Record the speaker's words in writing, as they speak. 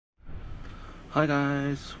Hi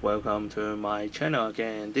guys, welcome to my channel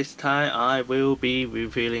again. This time I will be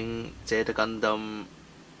revealing Zeta Gundam,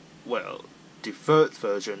 well, the third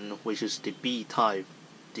version, which is the B type,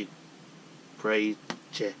 the Great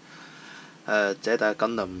Zeta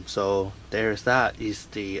Gundam. So there's that is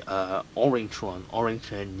the orange one, orange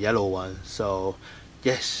and yellow one. So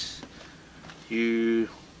yes,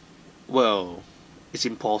 well, it's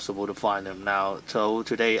impossible to find them now. So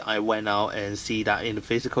today I went out and see that in the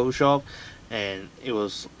physical shop, and it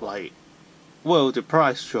was like, well, the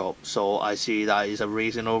price dropped. So I see that is a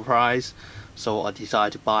reasonable price, so I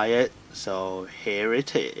decided to buy it. So here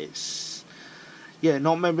it is. Yeah,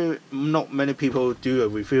 not many people do a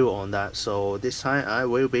review on that. So this time I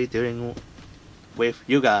will be doing with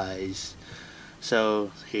you guys.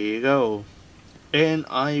 So here you go. And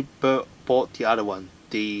I bought the other one,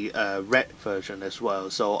 the red version as well,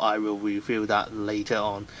 so I will review that later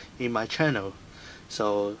on in my channel,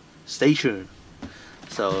 so stay tuned.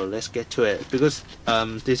 So let's get to it, because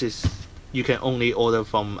this is, you can only order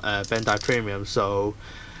from Bandai Premium, so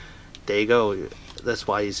there you go. That's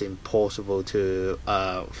why it's impossible to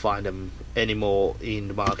find them anymore in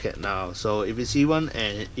the market now. So if you see one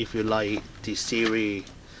and if you like the series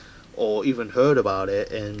or even heard about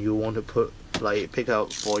it and you want to pick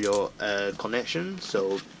out for your connection,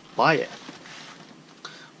 so buy it.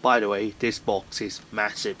 By the way, this box is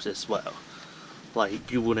massive as well.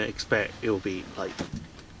 Like, you wouldn't expect it will be like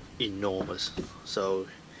enormous. So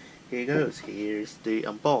here goes. Here's the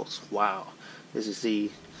unbox. Wow, this is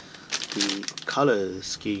the color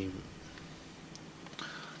scheme.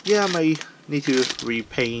 Yeah, I may need to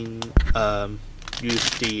repaint, use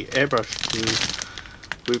the airbrush to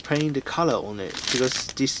repaint the color on it, because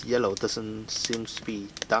this yellow doesn't seem to be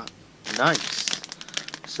that nice.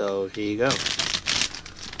 So here you go.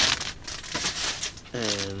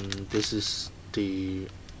 And this is the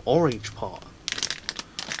orange part.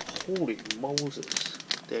 Holy Moses.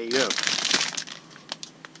 There you go.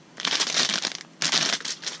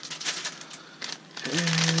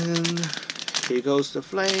 And here goes the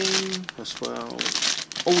flame as well.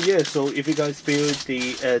 Oh yeah, so if you guys build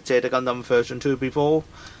the Zeta Gundam version 2 before,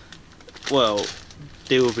 well,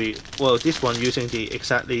 they will be, well, this one using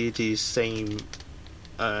exactly the same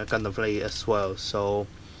Gundam blade as well, so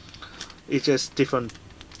it's just different,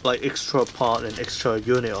 like extra part and extra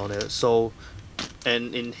unit on it. So,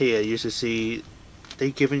 and in here you should see they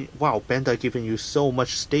giving, wow, Bandai giving you so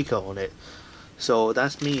much sticker on it. So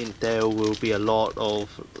that means there will be a lot of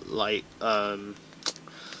like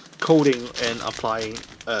coating and applying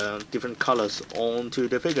different colors onto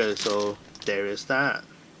the figure. So there is that.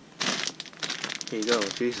 Here you go.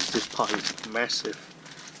 Jesus, this part is massive.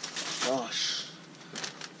 Gosh.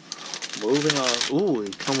 Moving on. Ooh,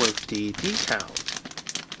 it comes with the decal.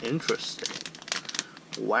 Interesting.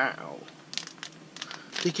 Wow.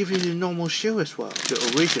 They give you the normal shield as well,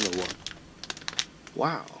 the original one.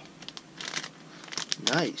 Wow.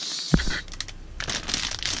 Nice.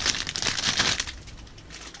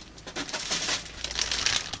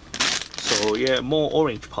 So yeah, more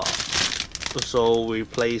orange part. So we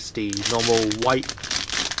replace the normal white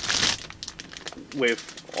with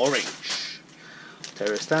orange.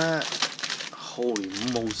 There is that. Holy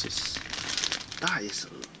Moses. That is,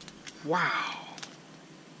 wow.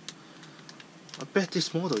 I bet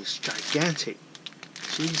this model is gigantic.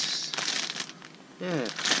 Jesus. Yeah.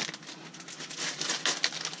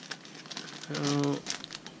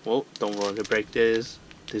 Well, don't want to break this.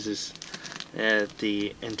 This is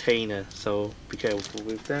the antenna, so be careful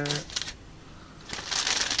with that.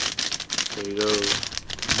 There you go.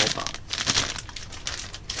 More parts.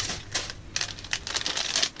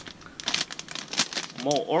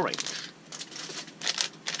 More orange.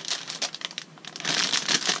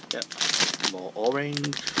 Yep. More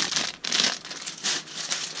orange.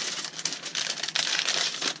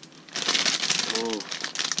 Oh,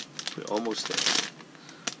 we're almost there.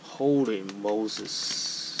 Holy Moses.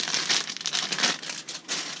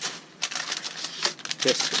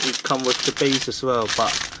 Yes, it comes with the base as well,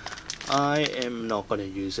 but I am not gonna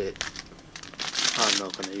use it. I'm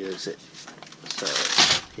not gonna use it. So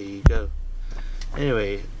here you go.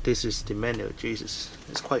 Anyway, this is the menu. Jesus,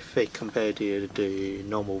 it's quite thick compared to the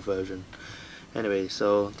normal version. Anyway,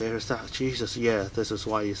 so there's that. Jesus, yeah, this is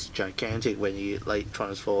why it's gigantic when you like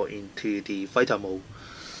transfer into the fighter mode.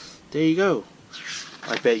 There you go.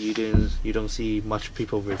 I bet you don't see much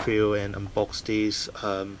people review and unbox these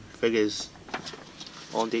figures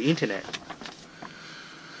on the internet.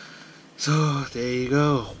 So there you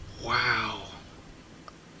go. Wow,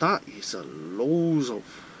 that is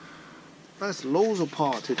that's loads of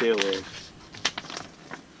parts to deal with.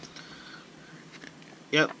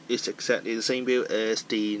 Yep, it's exactly the same build as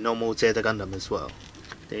the normal Zeta Gundam as well.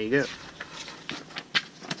 There you go.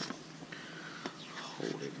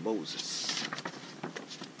 Holy Moses.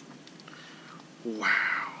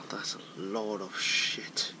 Wow, that's a lot of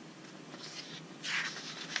shit.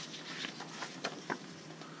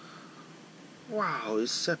 Wow,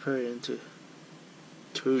 it's separated into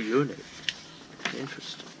 2 units.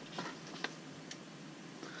 Interesting.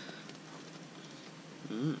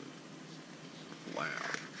 Wow.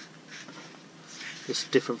 It's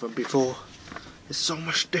different from before. It's so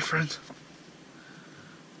much different.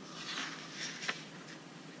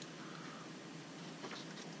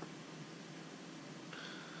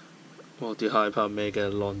 Multi-high-power mega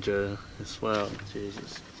launcher as well.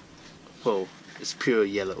 Jesus. Whoa, it's pure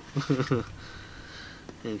yellow.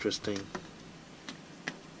 Interesting.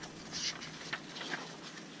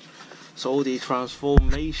 So the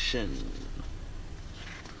transformation.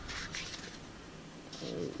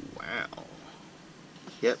 Oh wow.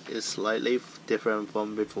 Yep, it's slightly different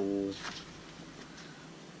from before.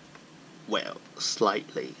 Well,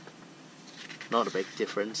 slightly. Not a big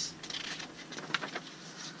difference.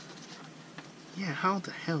 Yeah, how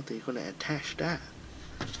the hell are they gonna attach that?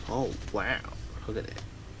 Oh wow, look at it.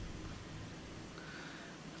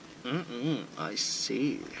 I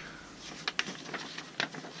see.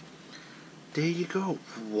 There you go.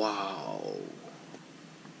 Wow.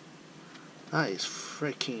 That is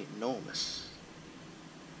freaking enormous.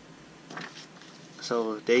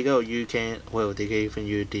 So there you go, you can, well, they gave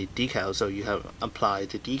you the decal, so you have applied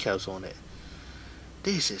the decals on it.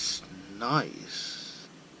 This is nice.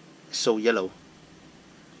 It's so yellow.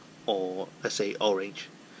 Or let's say orange.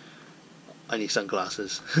 I need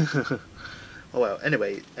sunglasses. Oh well,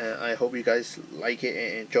 anyway, I hope you guys like it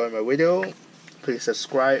and enjoy my video. Please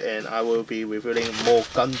subscribe and I will be revealing more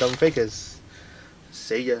Gundam figures.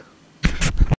 See ya.